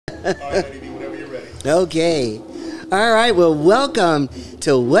right, Lady D, whenever you're ready. Okay. All right. Well, welcome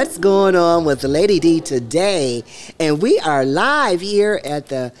to What's Going On with Lady D today. And we are live here at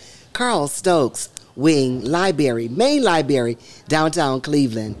the Carl Stokes Wing Library, main library, downtown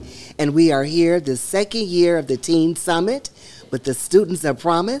Cleveland. And we are here the second year of the Teen Summit with the Students of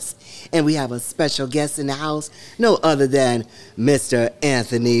Promise. And we have a special guest in the house, no other than Mr.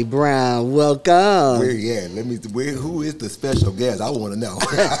 Anthony Brown. Welcome. Who is the special guest? I want to know.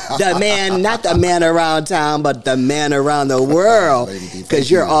 The man, not the man around town, but the man around the world,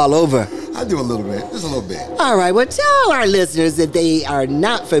 because you're all over. I do a little bit, just a little bit. All right, well, tell our listeners if they are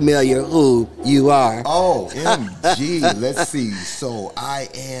not familiar who you are. Oh, MG, let's see. So I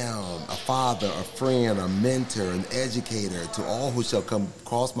am a father, a friend, a mentor, an educator to all who shall come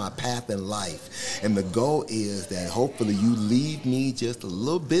across my path in life. And the goal is that hopefully you leave me just a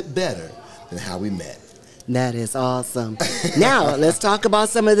little bit better than how we met. That is awesome. Now, let's talk about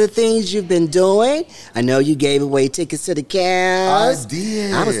some of the things you've been doing. I know you gave away tickets to the Cavs. I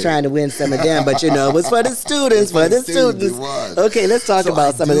did. I was trying to win some of them, but you know, it was for the students, for the students. Okay, let's talk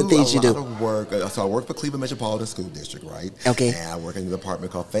about some of the things you do. So I work for Cleveland Metropolitan School District, right? Okay. And I work in the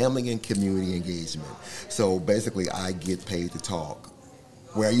department called Family and Community Engagement. So basically, I get paid to talk.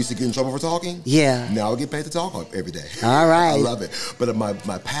 Where I used to get in trouble for talking, yeah. Now I get paid to talk every day. All right. I love it. But my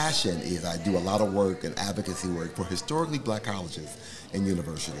passion is I do a lot of work and advocacy work for historically black colleges and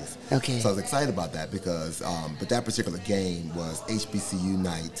universities. Okay. So I was excited about that because, but that particular game was HBCU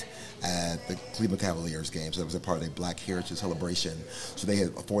night at the Cleveland Cavaliers game. So that was a part of their Black Heritage celebration. So they had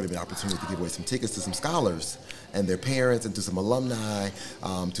afforded me the opportunity to give away some tickets to some scholars and their parents and to some alumni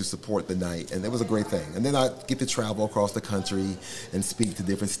to support the night. And it was a great thing. And then I get to travel across the country and speak to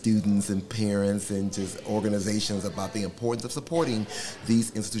different students and parents and just organizations about the importance of supporting these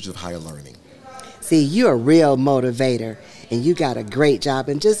institutions of higher learning. See, you're a real motivator, and you got a great job.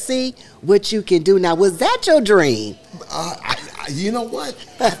 And just see what you can do. Now, was that your dream? You know what?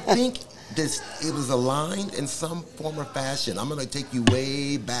 I think it was aligned in some form or fashion. I'm going to take you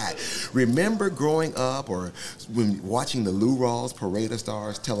way back. Remember growing up or when watching the Lou Rawls Parade of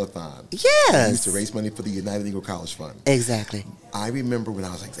Stars telethon? Yes. I used to raise money for the United Negro College Fund. Exactly. I remember when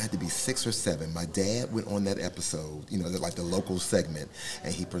I had to be 6 or 7, my dad went on that episode, you know, like the local segment,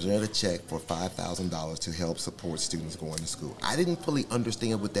 and he presented a check for $5,000 to help support students going to school. I didn't fully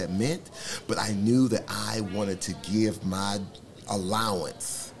understand what that meant, but I knew that I wanted to give my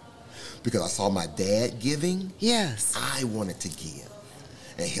allowance because I saw my dad giving. Yes. I wanted to give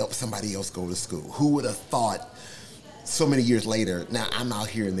and help somebody else go to school. Who would have thought so many years later, now I'm out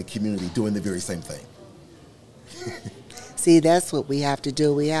here in the community doing the very same thing. See, that's what we have to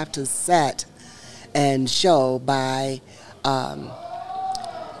do. We have to set and show by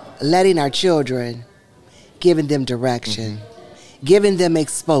letting our children, giving them direction, giving them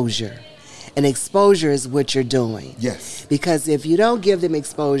exposure. And exposure is what you're doing. Yes. Because if you don't give them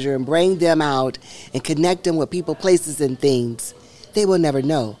exposure and bring them out and connect them with people, places, and things, they will never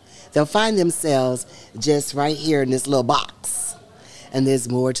know. They'll find themselves just right here in this little box. And there's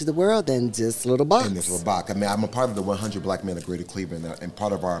more to the world than just a little box. In this little box. I mean, I'm a part of the 100 Black Men of Greater Cleveland, and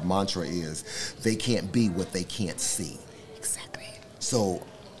part of our mantra is they can't be what they can't see. Exactly. So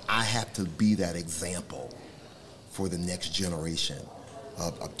I have to be that example for the next generation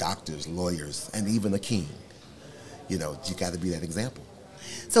of doctors, lawyers, and even a king. You know, you got to be that example.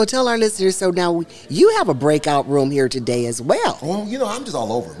 So tell our listeners, so now you have a breakout room here today as well. Well, you know, I'm just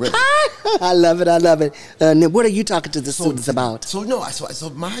all over, really. I love it, I love it. What are you talking to the students about? So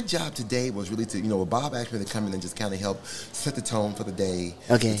my job today was really to, you know, Bob asked me to come in and just kind of help set the tone for the day.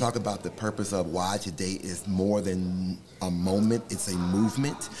 Okay. To talk about the purpose of why today is more than a moment, it's a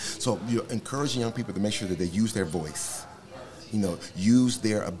movement. So you're encouraging young people to make sure that they use their voice. You know, use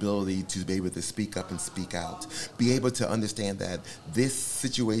their ability to be able to speak up and speak out. Be able to understand that this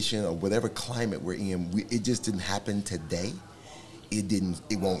situation or whatever climate we're in, it just didn't happen today.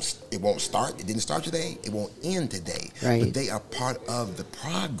 It won't start. It didn't start today. It won't end today. Right. But they are part of the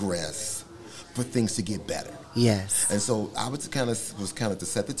progress for things to get better. Yes. And so I was kind of to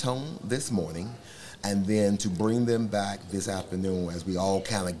set the tone this morning, and then to bring them back this afternoon as we all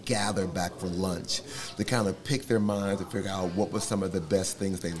kind of gather back for lunch to kind of pick their minds to figure out what were some of the best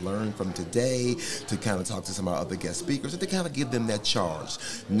things they learned from today, to kind of talk to some of our other guest speakers, and to kind of give them that charge.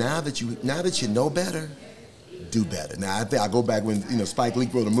 Now that you know better, do better. Now, I think I go back when, you know, Spike Lee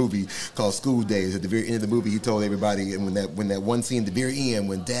wrote a movie called School Days. At the very end of the movie, he told everybody, and when that one scene at the very end,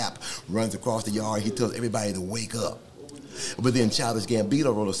 when Dap runs across the yard, he tells everybody to wake up. But then Childish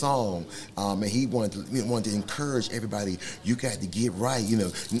Gambino wrote a song, and he wanted to encourage everybody, you got to get right, you know.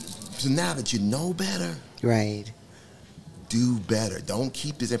 So now that you know better, right, do better. Don't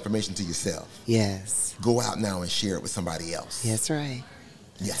keep this information to yourself. Yes. Go out now and share it with somebody else. That's right.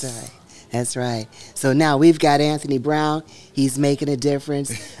 That's Yes. right. That's right. So now we've got Anthony Brown. He's making a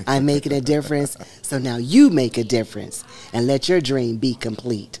difference. I'm making a difference. So now you make a difference and let your dream be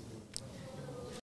complete.